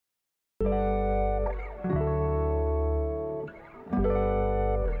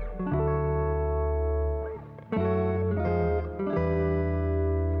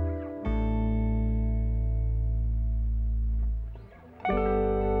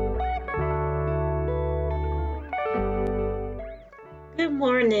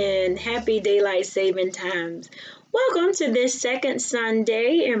morning. Happy daylight saving times. Welcome to this second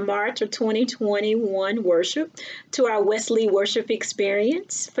Sunday in March of 2021 worship to our Wesley worship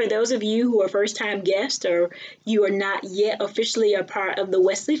experience. For those of you who are first time guests or you are not yet officially a part of the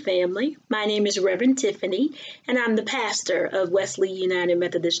Wesley family, my name is Reverend Tiffany and I'm the pastor of Wesley United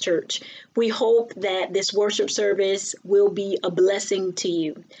Methodist Church. We hope that this worship service will be a blessing to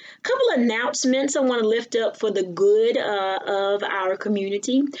you. A couple of announcements I want to lift up for the good of our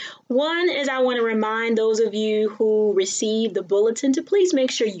community. One is I want to remind those of you who received the bulletin to please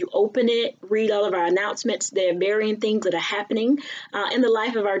make sure you open it, read all of our announcements. There are varying things that are happening in the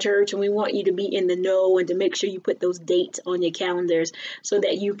life of our church, and we want you to be in the know and to make sure you put those dates on your calendars so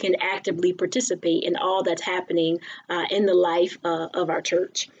that you can actively participate in all that's happening in the life of our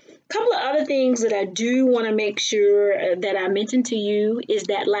church. Couple of other things that I do want to make sure that I mention to you is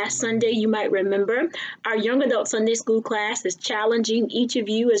that last Sunday, you might remember, our young adult Sunday school class is challenging each of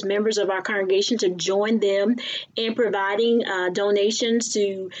you as members of our congregation to join them in providing donations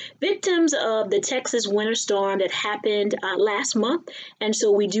to victims of the Texas winter storm that happened last month. And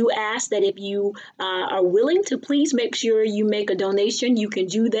so we do ask that if you are willing to please make sure you make a donation. You can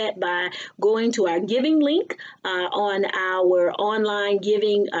do that by going to our giving link on our online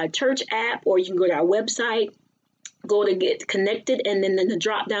giving church app, or you can go to our website, go to get connected, and then in the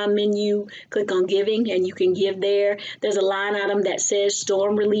drop down menu, click on giving and you can give there. There's a line item that says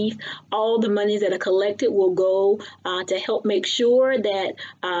storm relief. All the monies that are collected will go to help make sure that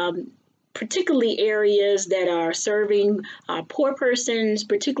particularly areas that are serving poor persons,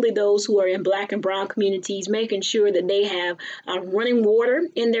 particularly those who are in Black and Brown communities, making sure that they have running water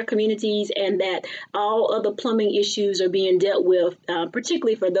in their communities and that all other plumbing issues are being dealt with,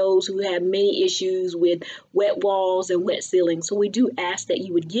 particularly for those who have many issues with wet walls and wet ceilings. So we do ask that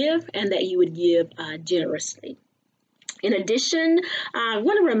you would give and that you would give generously. In addition, I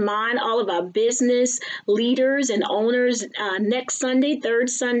want to remind all of our business leaders and owners next Sunday, third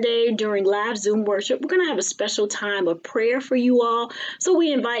Sunday during live Zoom worship, we're going to have a special time of prayer for you all. So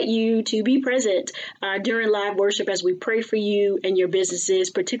we invite you to be present during live worship as we pray for you and your businesses,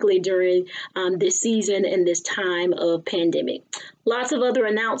 particularly during this season and this time of pandemic. Lots of other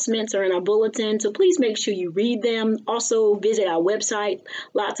announcements are in our bulletin, so please make sure you read them. Also visit our website.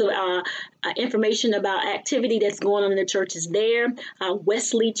 Lots of information about activity that's going on in the church is there.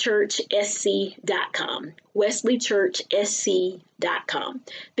 wesleychurchsc.com. wesleychurchsc.com.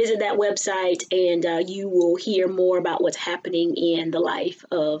 Visit that website and you will hear more about what's happening in the life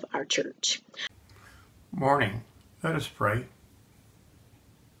of our church. Morning. Let us pray.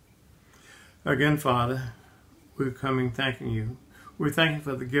 Again, Father, we're coming thanking you. We thank you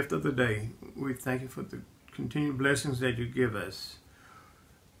for the gift of the day. We thank you for the continued blessings that you give us.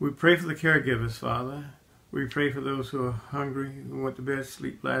 We pray for the caregivers, Father. We pray for those who are hungry, who went to bed,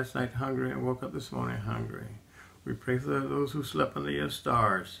 sleep last night hungry, and woke up this morning hungry. We pray for those who slept under your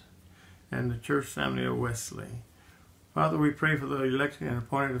stars and the church family of Wesley. Father, we pray for the elected and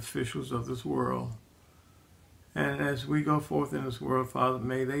appointed officials of this world. And as we go forth in this world, Father,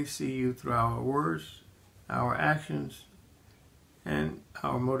 may they see you through our words, our actions, and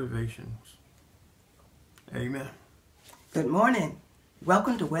our motivations. Amen. Good morning.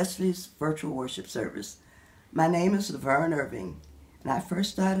 Welcome to Wesley's virtual worship service. My name is Laverne Irving, and I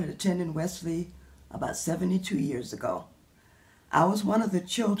first started attending Wesley about 72 years ago. I was one of the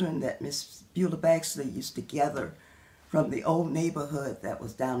children that Miss Beulah Baxley used to gather from the old neighborhood that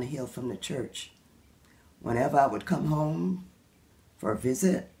was down the hill from the church. Whenever I would come home for a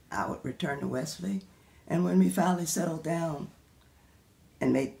visit, I would return to Wesley, and when we finally settled down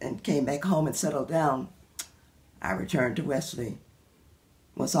and came back home and settled down, I returned to Wesley.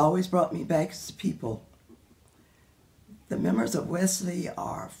 What's always brought me back is the people. The members of Wesley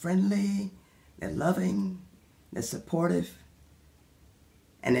are friendly, they're loving, they're supportive,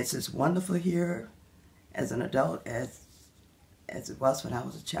 and it's as wonderful here as an adult as it was when I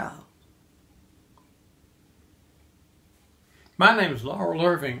was a child. My name is Laurel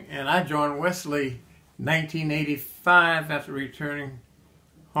Irving, and I joined Wesley in 1985 after returning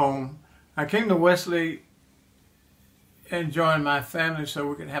home. I came to Wesley and joined my family so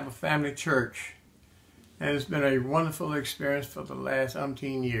we could have a family church. And it's been a wonderful experience for the last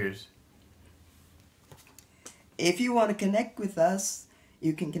umpteen years. If you want to connect with us,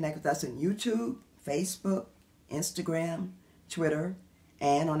 you can connect with us on YouTube, Facebook, Instagram, Twitter,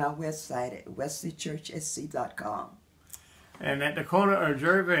 and on our website at wesleychurchsc.com. And at the corner of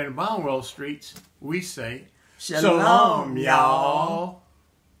Jervey and Barnwell Streets, we say, Shalom, y'all.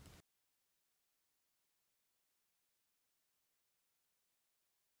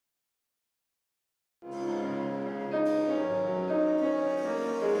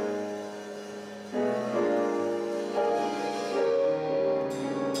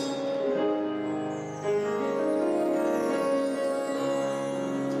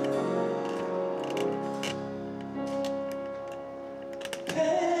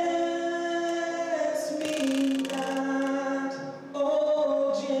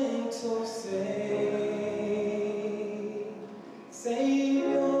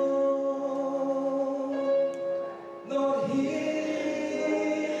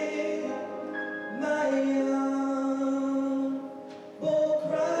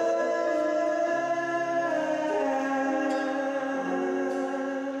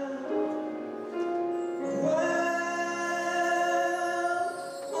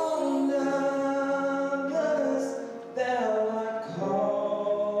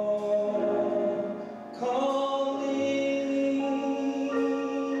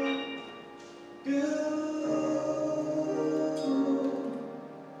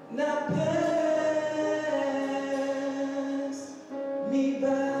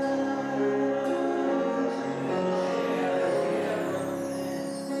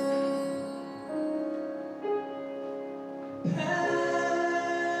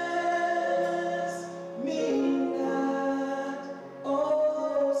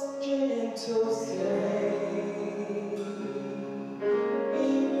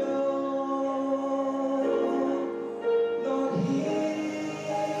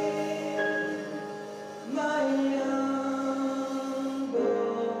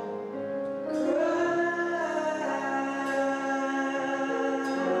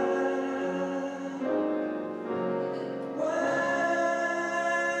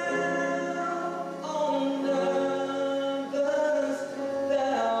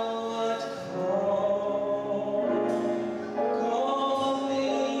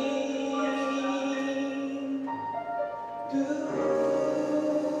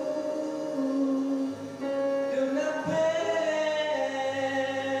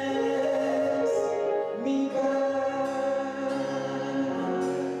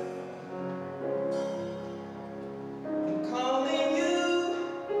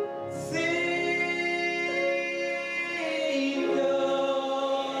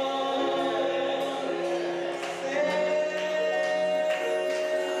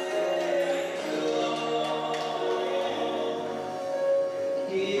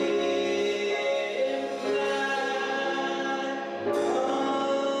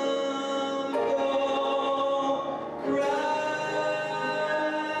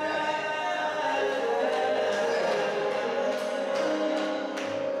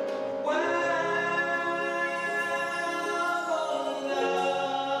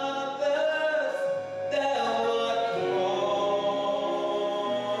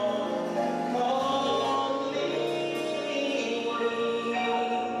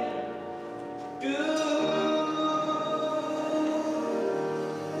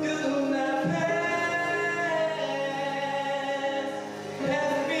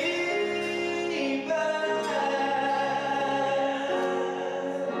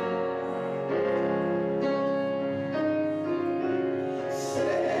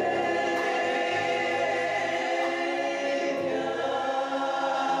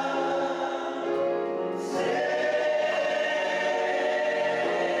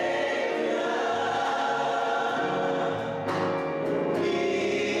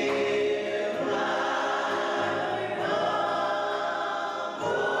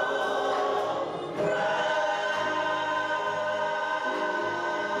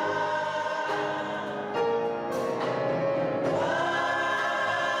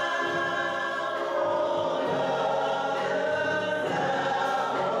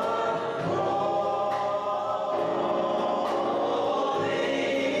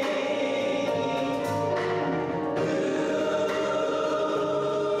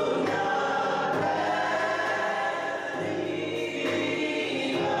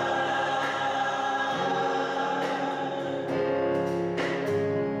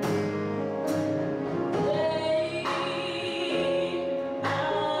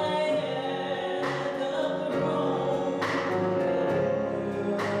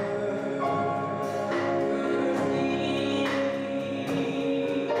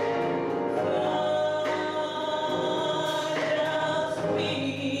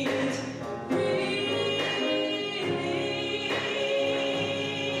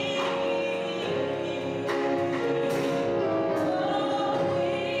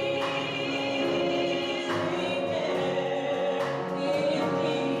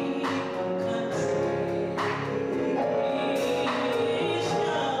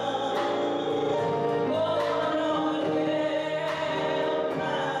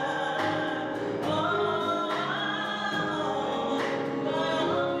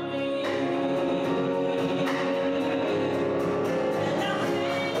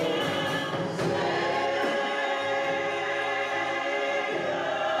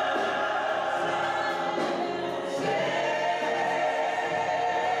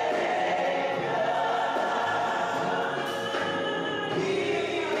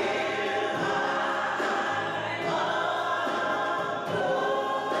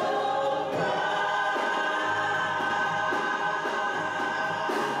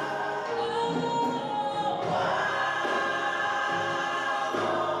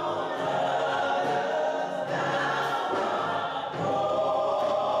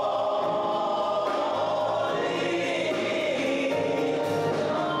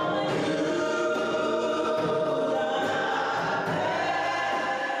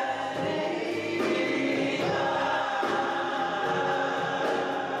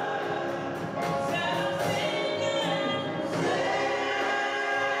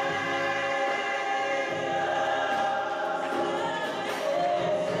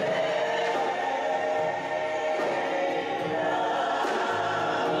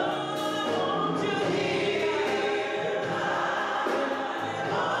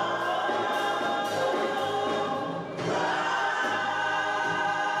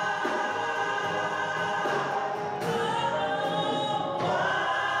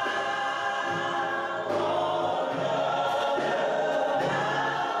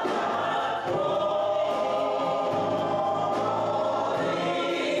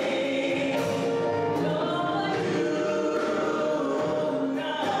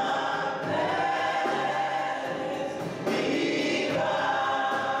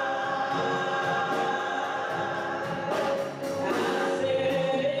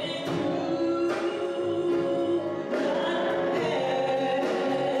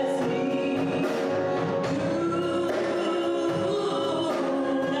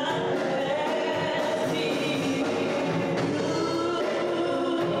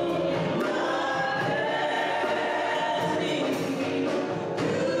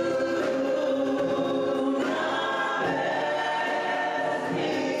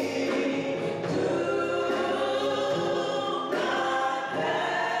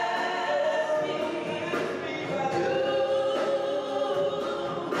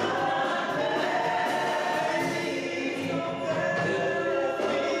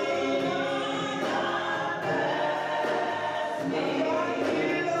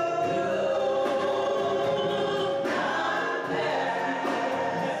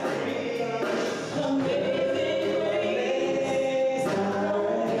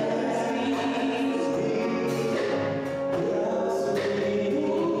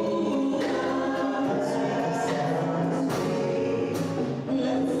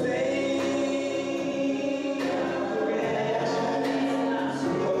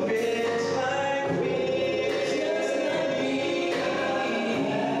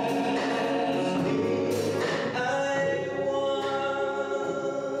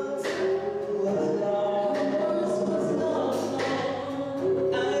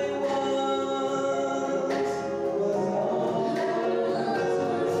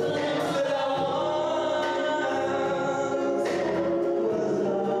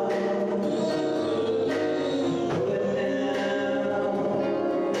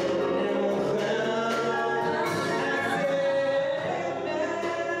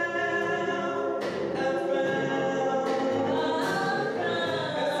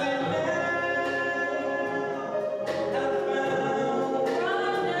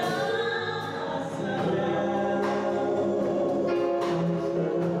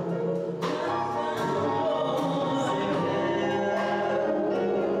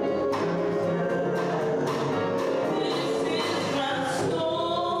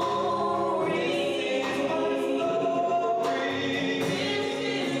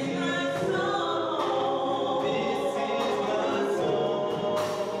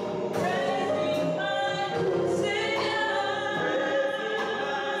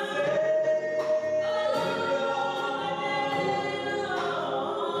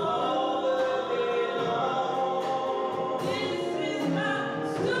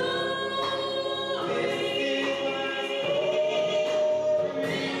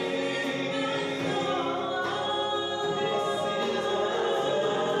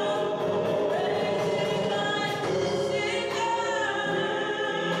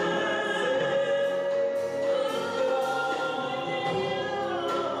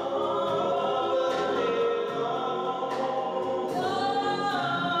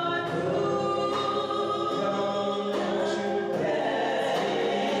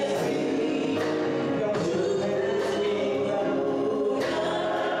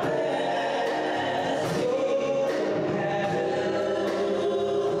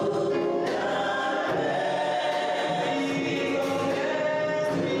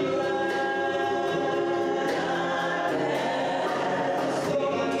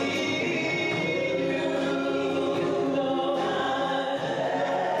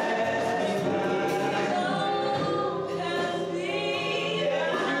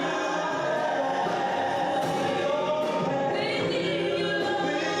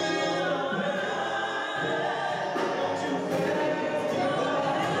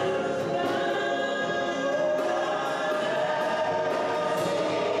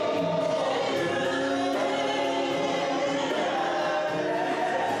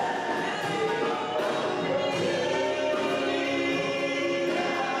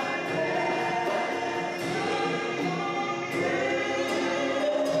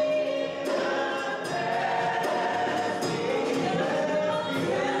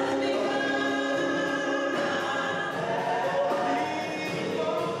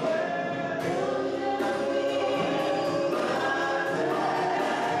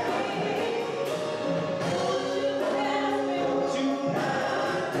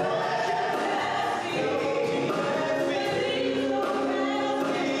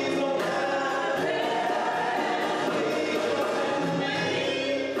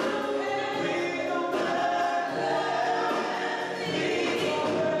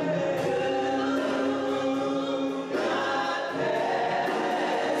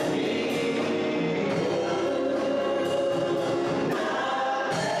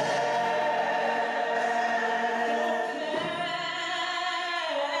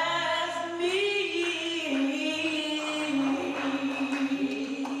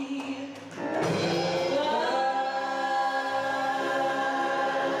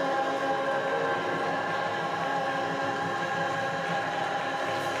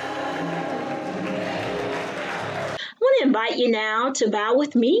 invite you now to bow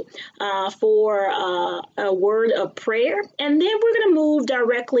with me for a word of prayer, and then we're going to move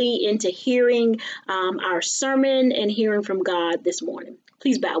directly into hearing our sermon and hearing from God this morning.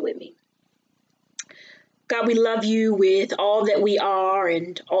 Please bow with me. God, we love you with all that we are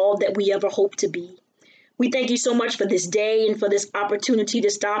and all that we ever hope to be. We thank you so much for this day and for this opportunity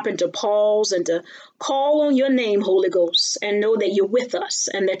to stop and to pause and to call on your name, Holy Ghost, and know that you're with us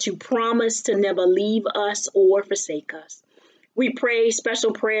and that you promise to never leave us or forsake us. We pray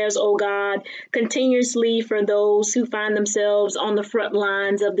special prayers, oh God, continuously for those who find themselves on the front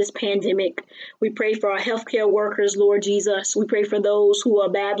lines of this pandemic. We pray for our healthcare workers, Lord Jesus. We pray for those who are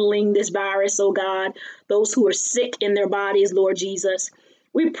battling this virus, oh God, those who are sick in their bodies, Lord Jesus.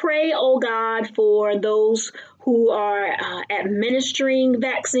 We pray, oh God, for those who are administering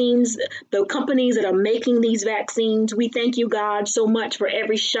vaccines, the companies that are making these vaccines. We thank you, God, so much for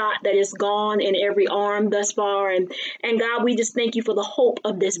every shot that is gone in every arm thus far. And God, we just thank you for the hope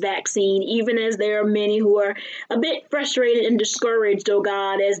of this vaccine, even as there are many who are a bit frustrated and discouraged, oh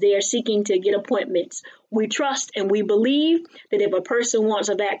God, as they are seeking to get appointments. We trust and we believe that if a person wants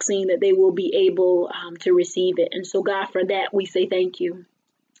a vaccine, that they will be able to receive it. And so, God, for that, we say thank you.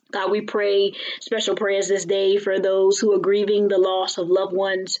 God, we pray special prayers this day for those who are grieving the loss of loved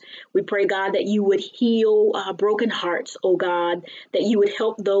ones. We pray, God, that you would heal broken hearts, oh God, that you would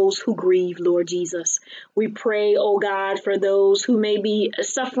help those who grieve, Lord Jesus. We pray, oh God, for those who may be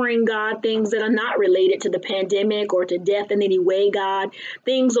suffering, God, things that are not related to the pandemic or to death in any way, God.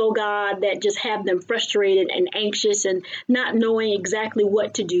 Things, oh God, that just have them frustrated and anxious and not knowing exactly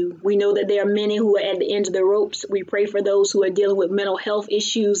what to do. We know that there are many who are at the end of the ropes. We pray for those who are dealing with mental health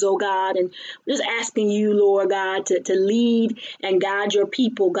issues, oh God, and we're just asking you, Lord God, to lead and guide your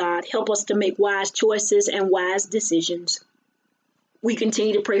people, God. Help us to make wise choices and wise decisions. We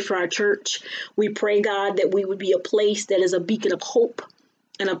continue to pray for our church. We pray, God, that we would be a place that is a beacon of hope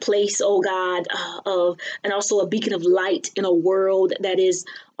and a place, oh God, and also a beacon of light in a world that is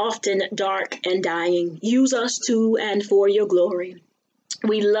often dark and dying. Use us to and for your glory.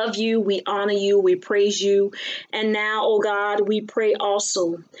 We love you, we honor you, we praise you. And now, oh God, we pray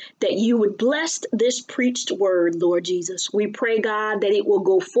also that you would bless this preached word, Lord Jesus. We pray, God, that it will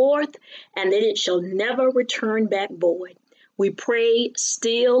go forth and that it shall never return back void. We pray,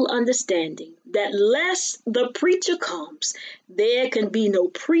 still understanding that lest the preacher comes, there can be no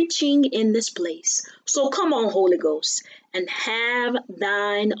preaching in this place. So come on, Holy Ghost, and have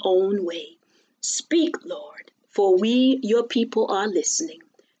thine own way. Speak, Lord. For we, your people, are listening.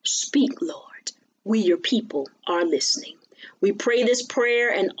 Speak, Lord. We, your people, are listening. We pray this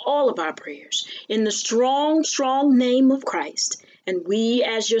prayer and all of our prayers in the strong, strong name of Christ. And we,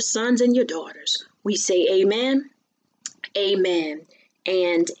 as your sons and your daughters, we say amen, amen,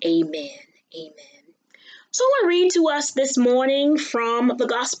 and amen, amen. So I want to read to us this morning from the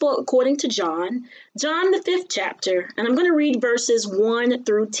Gospel according to John, the 5th chapter, and I'm going to read verses 1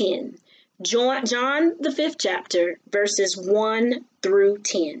 through 10. John, the 5th chapter, verses 1 through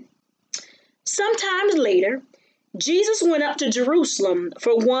 10. Sometimes later, Jesus went up to Jerusalem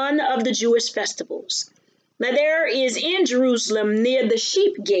for one of the Jewish festivals. Now there is in Jerusalem near the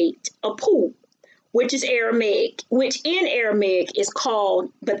sheep gate a pool, which in Aramaic is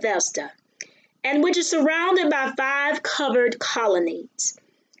called Bethesda, and which is surrounded by 5 covered colonnades.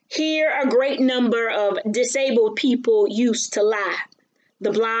 Here a great number of disabled people used to lie: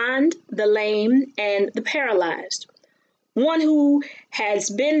 the blind, the lame, and the paralyzed. One who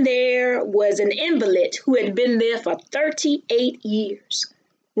has been there was an invalid who had been there for 38 years.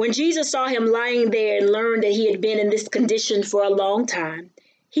 When Jesus saw him lying there and learned that he had been in this condition for a long time,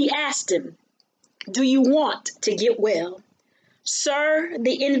 he asked him, "Do you want to get well?" "Sir,"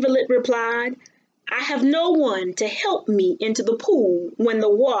 the invalid replied, "I have no one to help me into the pool when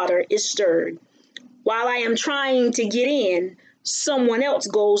the water is stirred. While I am trying to get in, someone else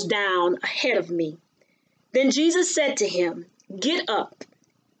goes down ahead of me." Then Jesus said to him, "Get up,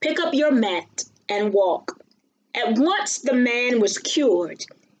 pick up your mat, and walk." At once the man was cured.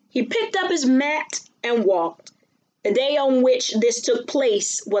 He picked up his mat and walked. The day on which this took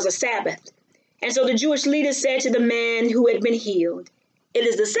place was a Sabbath. And so the Jewish leaders said to the man who had been healed, "It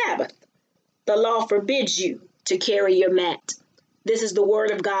is the Sabbath. The law forbids you to carry your mat." This is the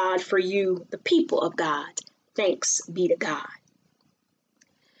word of God for you, the people of God. Thanks be to God.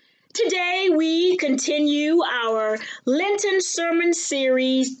 Today we continue our Lenten sermon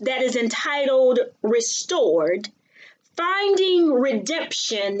series that is entitled Restored, Finding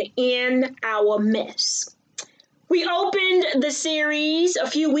Redemption in Our Mess. We opened the series a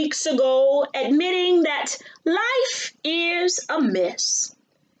few weeks ago admitting that life is a mess,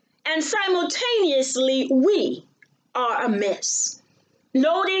 and simultaneously we are a mess.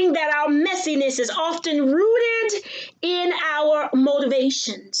 Noting that our messiness is often rooted in our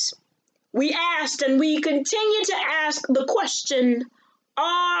motivations. We asked and we continue to ask the question,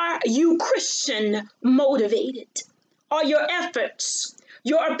 are you Christian motivated? Are your efforts,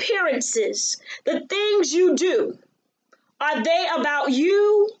 your appearances, the things you do, are they about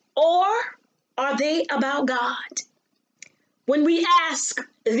you or are they about God? When we ask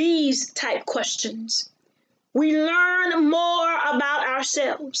these type questions, we learn more about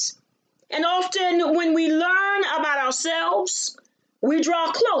ourselves. And often when we learn about ourselves, we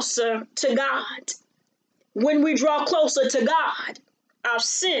draw closer to God. When we draw closer to God, our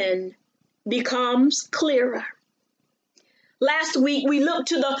sin becomes clearer. Last week, we looked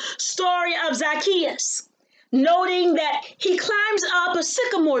to the story of Zacchaeus, noting that he climbs up a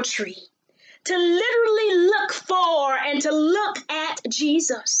sycamore tree to literally look for and to look at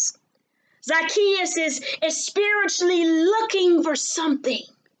Jesus. Zacchaeus is spiritually looking for something,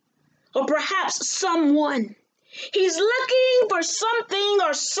 or perhaps someone. He's looking for something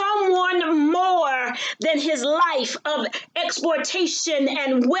or someone more than his life of exploitation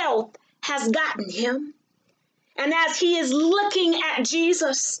and wealth has gotten him. And as he is looking at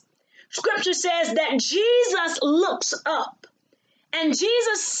Jesus, Scripture says that Jesus looks up and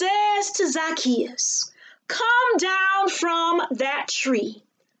Jesus says to Zacchaeus, come down from that tree.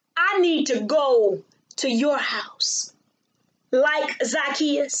 I need to go to your house. Like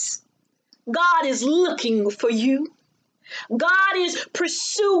Zacchaeus, God is looking for you. God is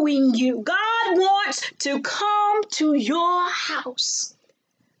pursuing you. God wants to come to your house.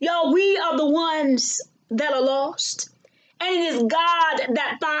 Y'all, we are the ones that are lost. And it is God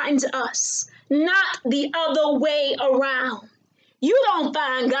that finds us, not the other way around. You don't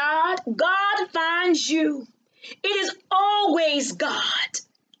find God. God finds you. It is always God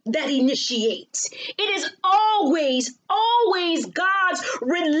that initiates. It is always God's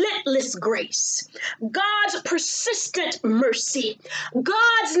relentless grace, God's persistent mercy,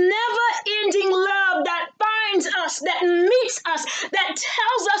 God's never-ending love that finds us, that meets us, that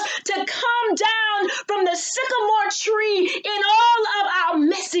tells us to come down from the sycamore tree in all of our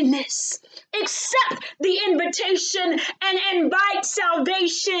messiness, accept the invitation and invite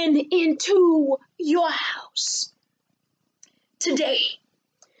salvation into your house. Today,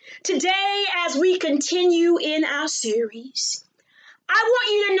 as we continue in our series, I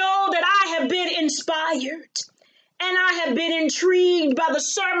want you to know that I have been inspired and I have been intrigued by the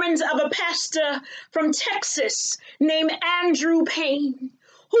sermons of a pastor from Texas named Andrew Payne,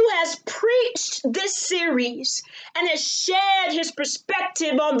 who has preached this series and has shared his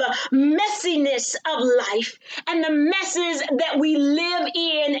perspective on the messiness of life and the messes that we live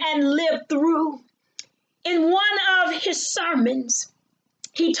in and live through. In one of his sermons,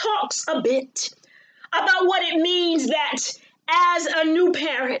 he talks a bit about what it means that as a new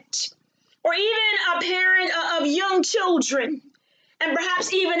parent, or even a parent of young children, and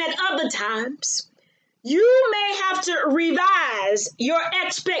perhaps even at other times, you may have to revise your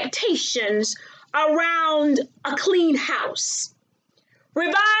expectations around a clean house.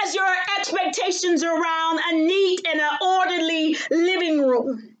 Revise your expectations around a neat and an orderly living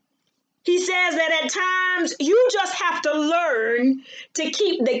room. He says that at times you just have to learn to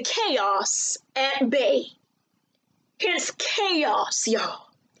keep the chaos at bay. Hence chaos,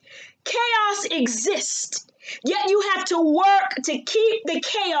 y'all. Chaos exists, yet you have to work to keep the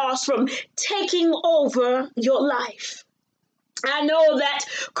chaos from taking over your life. I know that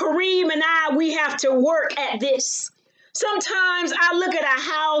Kareem and we have to work at this. Sometimes I look at a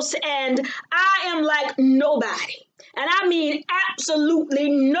house and I am like nobody. And I mean absolutely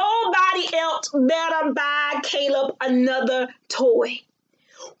nobody else better buy Caleb another toy.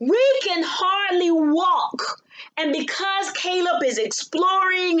 We can hardly walk. And because Caleb is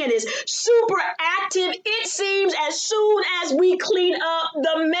exploring and is super active, it seems as soon as we clean up,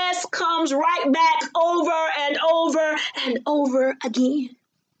 the mess comes right back over and over and over again.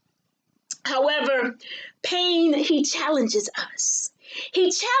 However, Payne, he challenges us.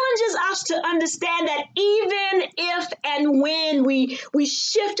 He challenges us to understand that even if and when we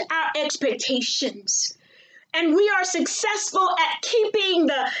shift our expectations and we are successful at keeping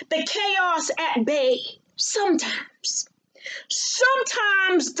the chaos at bay, sometimes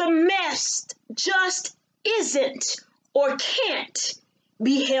the mess just isn't or can't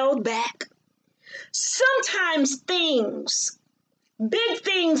be held back. Sometimes big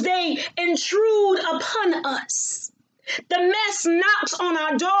things, they intrude upon us. The mess knocks on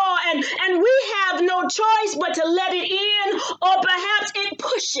our door and we have no choice but to let it in, or perhaps it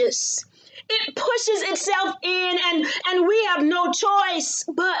pushes. It pushes itself in and we have no choice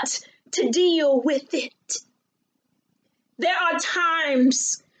but to deal with it. There are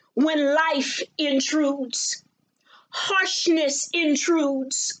times when life intrudes. Harshness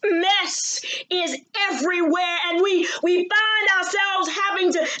intrudes. Mess is everywhere, and we find ourselves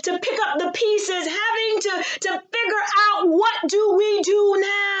having to pick up the pieces, having to figure out, what do we do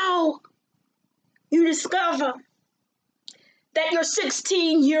now? You discover that your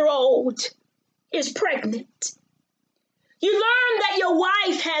 16-year-old is pregnant. You learn that your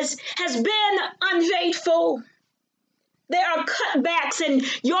wife has been unfaithful. There are cutbacks, and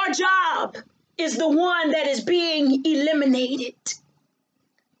your job is the one that is being eliminated.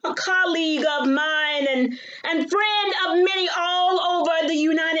 A colleague of mine and friend of many all over the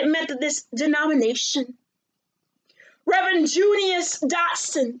United Methodist denomination, Reverend Junius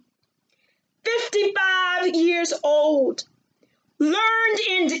Dotson, 55 years old, learned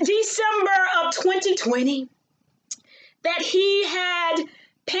in December of 2020 that he had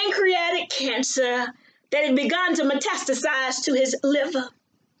pancreatic cancer that had begun to metastasize to his liver.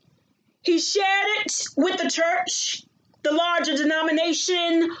 He shared it with the church, the larger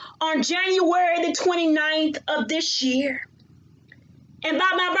denomination, on January the 29th of this year. And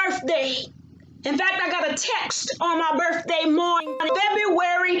by my birthday, in fact, I got a text on my birthday morning,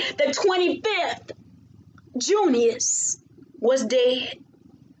 February the 25th, Junius was dead.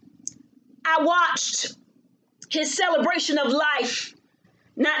 I watched his celebration of life,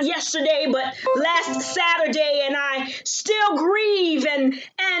 not yesterday, but last Saturday, and I still grieve and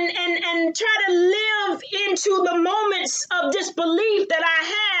try to live into the moments of disbelief that I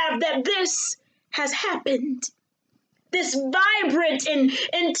have that this has happened. This vibrant and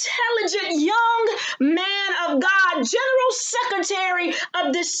intelligent young man of God, General Secretary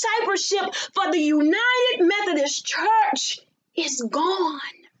of Discipleship for the United Methodist Church, is gone.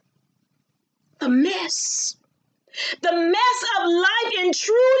 The mess of life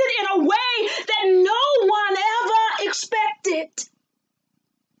intruded in a way that no one ever expected.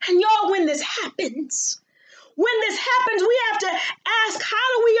 And y'all, when this happens, we have to ask, how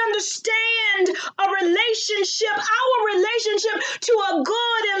do we understand our relationship to a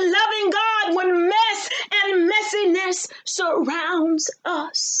good and loving God when mess and messiness surrounds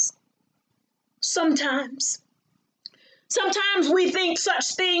us? Sometimes we think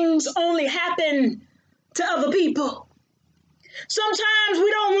such things only happen to other people. Sometimes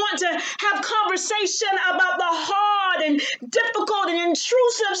we don't want to have conversation about the hard and difficult and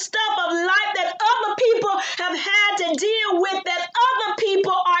intrusive stuff of life that other people have had to deal with, that other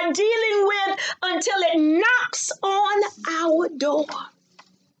people are dealing with, until it knocks on our door.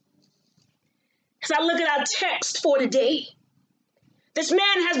 As I look at our text for today, this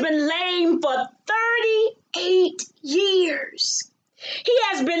man has been lame for 38 years. He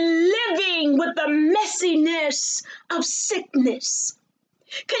has been living with the messiness of sickness.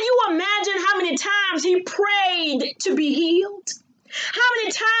 Can you imagine how many times he prayed to be healed? How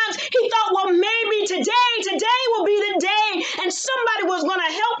many times he thought, well, maybe today will be the day and somebody was going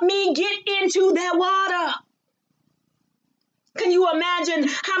to help me get into that water. Can you imagine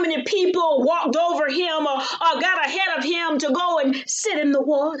how many people walked over him or got ahead of him to go and sit in the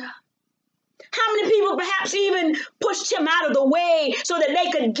water? How many people perhaps even pushed him out of the way so that they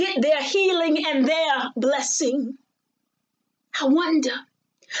could get their healing and their blessing? I wonder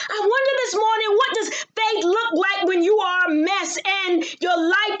this morning, what does faith look like when you are a mess and your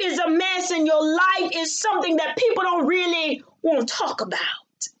life is a mess and your life is something that people don't really want to talk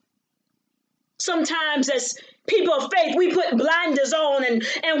about? Sometimes as people of faith, we put blinders on and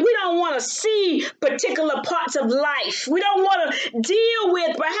we don't want to see particular parts of life. We don't want to deal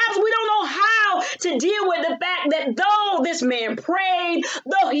with, perhaps we don't know how to deal with the fact that though this man prayed,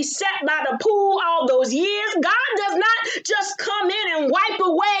 though he sat by the pool all those years, God does not just come in and wipe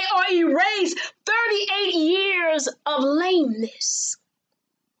away or erase 38 years of lameness.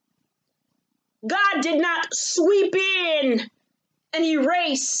 God did not sweep in and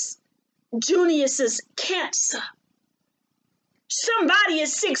erase Junius's cancer. Somebody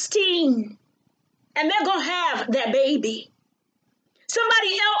is 16 and they're going to have that baby.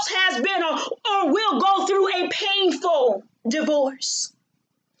 Somebody else has been or will go through a painful divorce.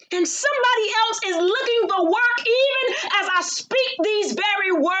 And somebody else is looking for work even as I speak these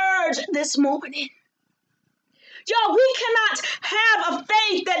very words this morning. Y'all, we cannot have a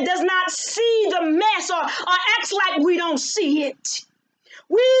faith that does not see the mess or acts like we don't see it.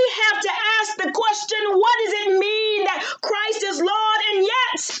 We have to ask the question, what does it mean that Christ is Lord? And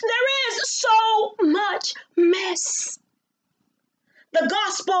yet there is so much mess. The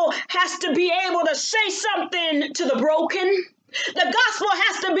gospel has to be able to say something to the broken. The gospel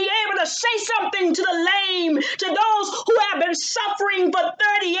has to be able to say something to the lame, to those who have been suffering for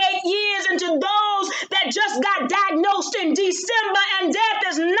 38 years, and to those that just got diagnosed in December and death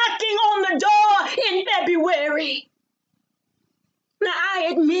is knocking on the door in February. Now, I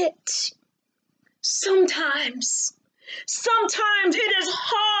admit, sometimes it is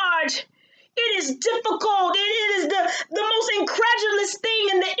hard. It is difficult. It is the most incredulous thing,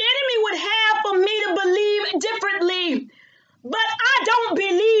 and the enemy would have for me to believe differently. But I don't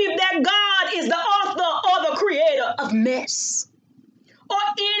believe that God is the author or the creator of mess or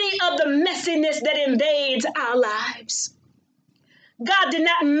any of the messiness that invades our lives. God did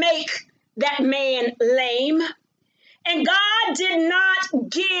not make that man lame, and God did not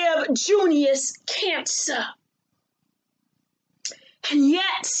give Junius cancer. And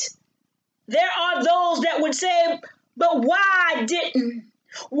yet, there are those that would say, but why didn't?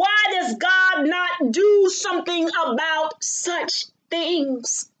 Why does God not do something about such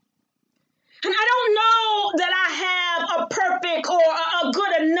things? And I don't know that I have a perfect or a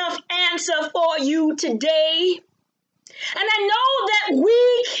good enough answer for you today. And I know that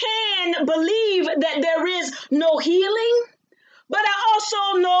we can believe that there is no healing, but I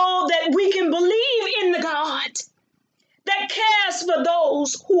also know that we can believe in the God that cares for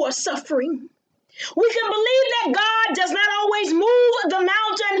those who are suffering. We can believe that God does not always move the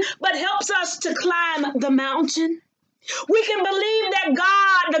mountain, but helps us to climb the mountain. We can believe that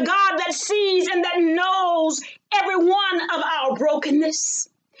God, the God that sees and that knows every one of our brokenness,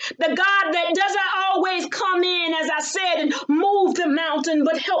 the God that doesn't always come in, as I said, and move the mountain,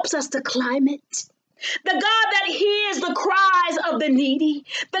 but helps us to climb it. The God that hears the cries of the needy,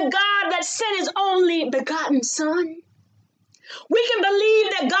 the God that sent his only begotten Son. We can believe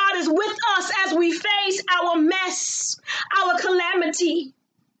that God is with us as we face our mess, our calamity.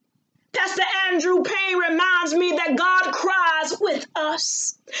 Pastor Andrew Payne reminds me that God cries with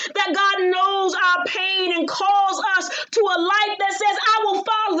us, that God knows our pain and calls us to a life that says, I will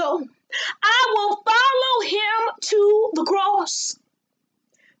follow. I will follow him to the cross.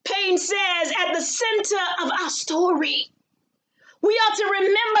 Payne says at the center of our story, we ought to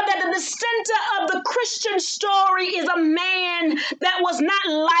remember that at the center of the Christian story is a man that was not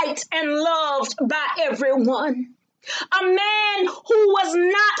liked and loved by everyone. A man who was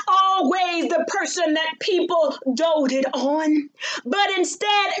not always the person that people doted on, but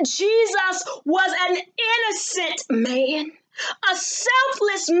instead Jesus was an innocent man, a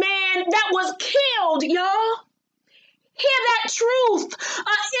selfless man that was killed, y'all. Hear that truth.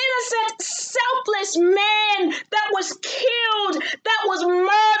 An innocent, selfless man that was killed, that was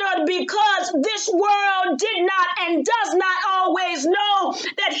murdered because this world did not and does not always know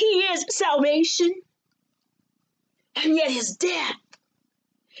that he is salvation. And yet his death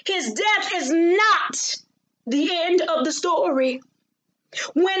is not the end of the story.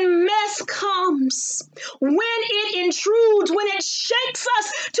 When mess comes, when it intrudes, when it shakes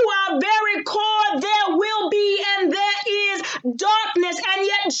us to our very core, there will be and there is darkness. And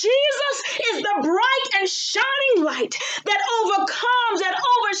yet Jesus is the bright and shining light that overcomes, that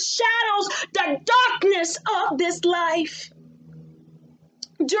overshadows the darkness of this life.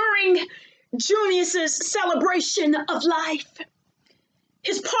 During Junius's celebration of life,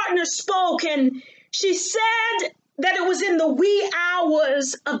 his partner spoke and she said that it was in the wee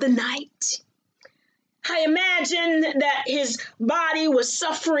hours of the night. I imagine that his body was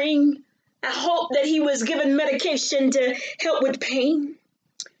suffering. I hope that he was given medication to help with pain.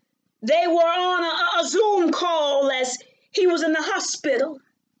 They were on a Zoom call as he was in the hospital.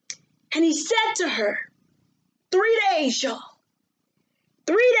 And he said to her, 3 days, y'all,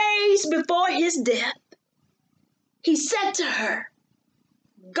 3 days before his death, he said to her,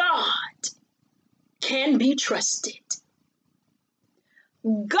 God can be trusted.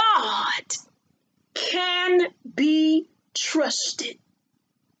 God can be trusted.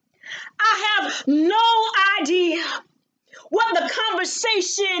 I have no idea what the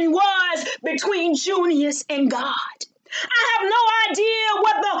conversation was between Junius and God. I have no idea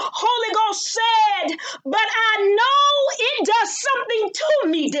what the Holy Ghost said, but I know it does something to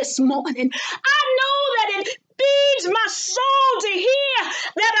me this morning. I know that it feeds my soul to hear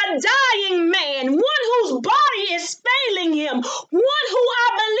that a dying man, one whose body is failing him, one who I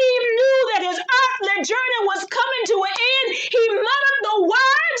believe knew that his earthly journey was coming to an end, he muttered the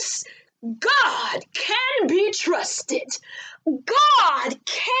words, God can be trusted. God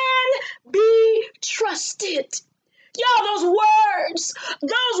can be trusted. Y'all, those words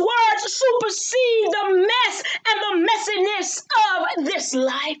supersede the mess and the messiness of this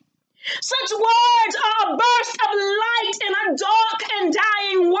life. Such words are a burst of light in a dark and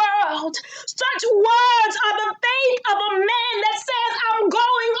dying world. Such words are the faith of a man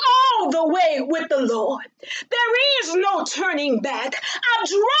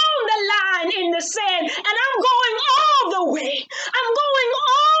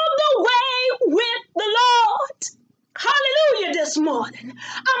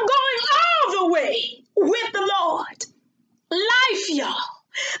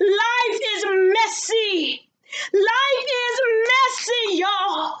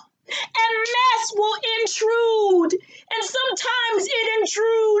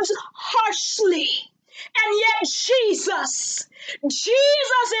intrudes harshly. And yet Jesus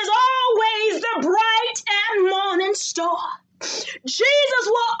is always the bright and morning star. Jesus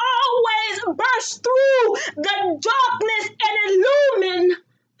will always burst through the darkness and illumine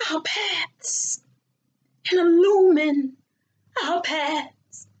our paths. And illumine our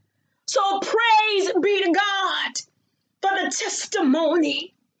paths. So praise be to God for the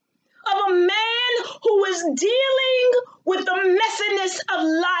testimony of a man who is dealing with the messiness of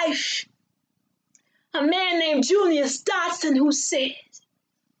life. A man named Julius Dodson who says,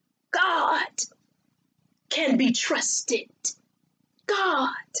 God can be trusted. God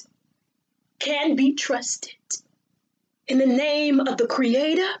can be trusted. In the name of the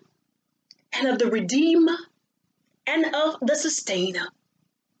Creator and of the Redeemer and of the Sustainer.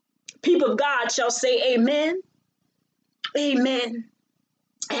 People of God shall say amen, amen,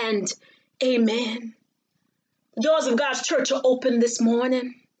 and amen. The doors of God's church are open this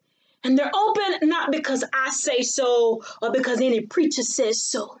morning. And they're open not because I say so or because any preacher says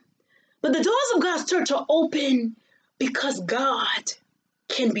so. But the doors of God's church are open because God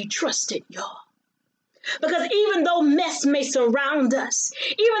can be trusted, y'all. Because even though mess may surround us,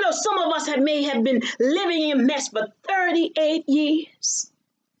 even though some of us may have been living in mess for 38 years,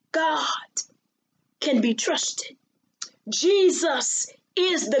 God can be trusted. Jesus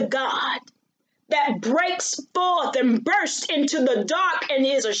is the God that breaks forth and bursts into the dark and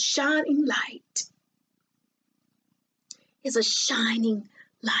is a shining light. Is a shining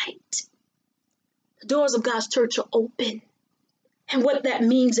light. The doors of God's church are open. And what that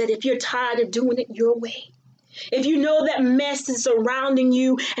means that if you're tired of doing it your way, if you know that mess is surrounding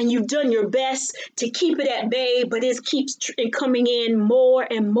you and you've done your best to keep it at bay, but it keeps coming in more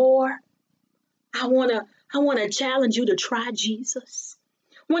and more, I want to challenge you to try Jesus.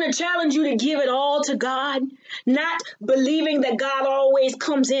 I want to challenge you to give it all to God, not believing that God always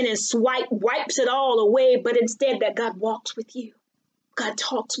comes in and wipes it all away, but instead that God walks with you. God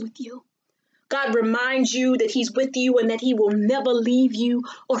talks with you. God reminds you that he's with you and that he will never leave you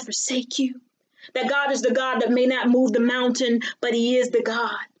or forsake you. That God is the God that may not move the mountain, but he is the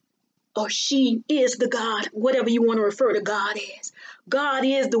God, or she is the God, whatever you want to refer to God as. God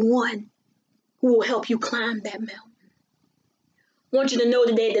is the one who will help you climb that mountain. I want you to know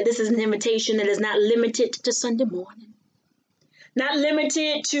today that this is an invitation that is not limited to Sunday morning. Not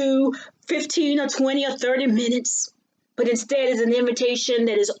limited to 15 or 20 or 30 minutes, but instead is an invitation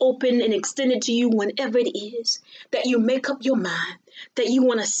that is open and extended to you whenever it is that you make up your mind that you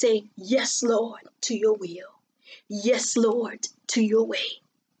want to say, yes, Lord, to your will. Yes, Lord, to your way.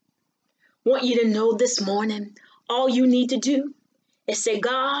 I want you to know this morning, all you need to do is say,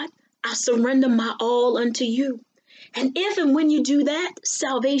 God, I surrender my all unto you. And if and when you do that,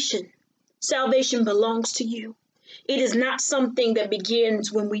 salvation belongs to you. It is not something that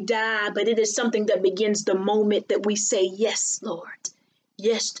begins when we die, but it is something that begins the moment that we say, yes, Lord,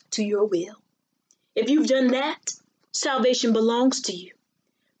 yes to your will. If you've done that, salvation belongs to you.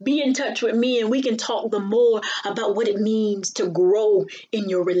 Be in touch with me and we can talk the more about what it means to grow in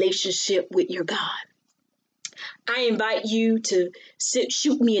your relationship with your God. I invite you to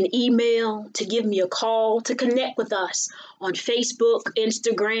shoot me an email, to give me a call, to connect with us on Facebook,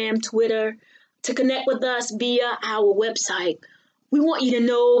 Instagram, Twitter, to connect with us via our website. We want you to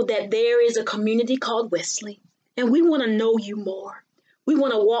know that there is a community called Wesley, and we want to know you more. We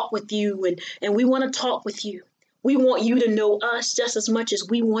want to walk with you and we want to talk with you. We want you to know us just as much as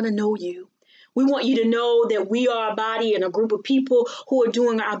we want to know you. We want you to know that we are a body and a group of people who are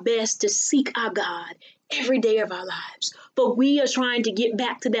doing our best to seek our God every day of our lives. But we are trying to get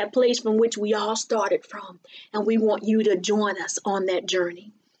back to that place from which we all started from. And we want you to join us on that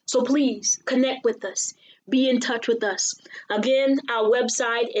journey. So please connect with us. Be in touch with us. Again, our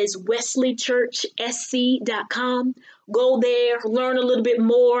website is wesleychurchsc.com. Go there, learn a little bit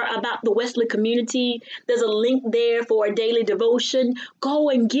more about the Wesley community. There's a link there for a daily devotion. Go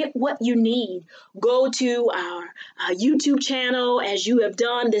and get what you need. Go to our YouTube channel as you have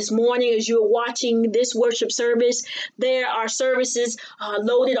done this morning as you're watching this worship service. There are services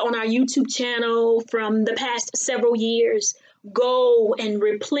loaded on our YouTube channel from the past several years. Go and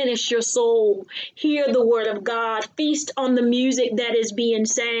replenish your soul. Hear the word of God. Feast on the music that is being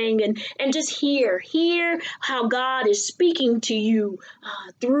sang and just hear how God is speaking to you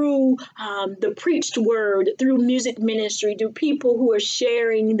through the preached word, through music ministry, through people who are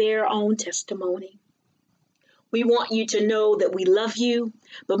sharing their own testimony. We want you to know that we love you,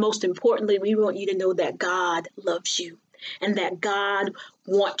 but most importantly, we want you to know that God loves you and that God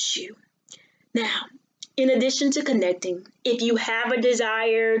wants you. Now, In addition to connecting, if you have a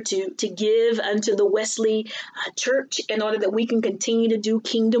desire to give unto the Wesley Church in order that we can continue to do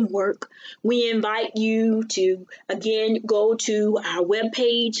kingdom work, we invite you to, again, go to our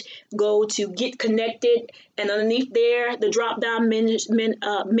webpage, go to Get Connected, and underneath there, the drop-down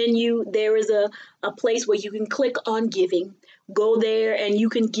menu, there is a place where you can click on Giving. Go there and you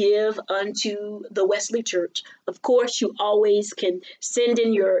can give unto the Wesley Church. Of course, you always can send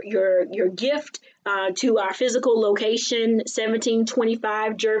in your gift to our physical location,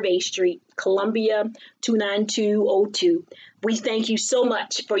 1725 Gervais Street, Columbia 29202. We thank you so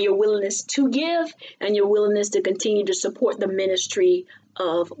much for your willingness to give and your willingness to continue to support the ministry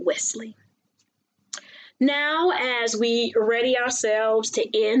of Wesley. Now, as we ready ourselves to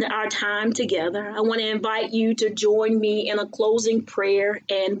end our time together, I want to invite you to join me in a closing prayer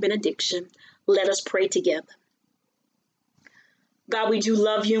and benediction. Let us pray together. God, we do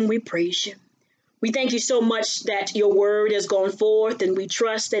love you and we praise you. We thank you so much that your word has gone forth, and we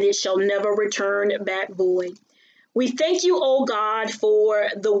trust that it shall never return back void. We thank you, oh God, for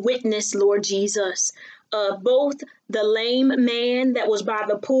the witness, Lord Jesus, of both the lame man that was by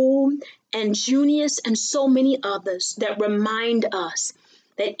the pool and Junius and so many others that remind us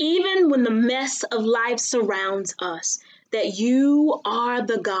that even when the mess of life surrounds us, that you are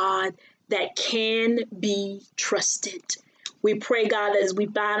the God that can be trusted. We pray, God, as we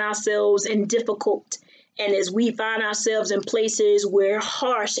find ourselves in difficult and as we find ourselves in places where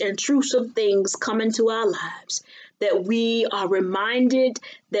harsh and intrusive things come into our lives, that we are reminded,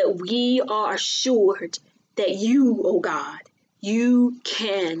 that we are assured that you, oh God, you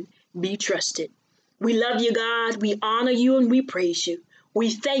can be trusted. We love you, God. We honor you and we praise you.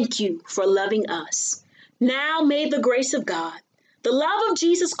 We thank you for loving us. Now may the grace of God, the love of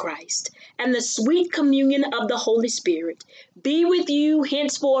Jesus Christ, and the sweet communion of the Holy Spirit be with you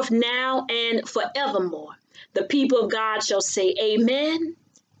henceforth, now, and forevermore. The people of God shall say amen,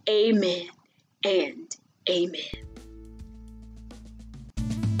 amen, and amen.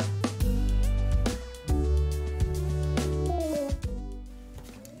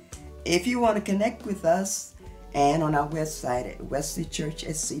 If you want to connect with us and on our website at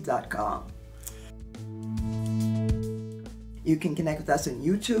wesleychurchsc.com. You can connect with us on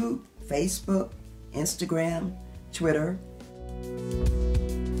YouTube, Facebook, Instagram, Twitter,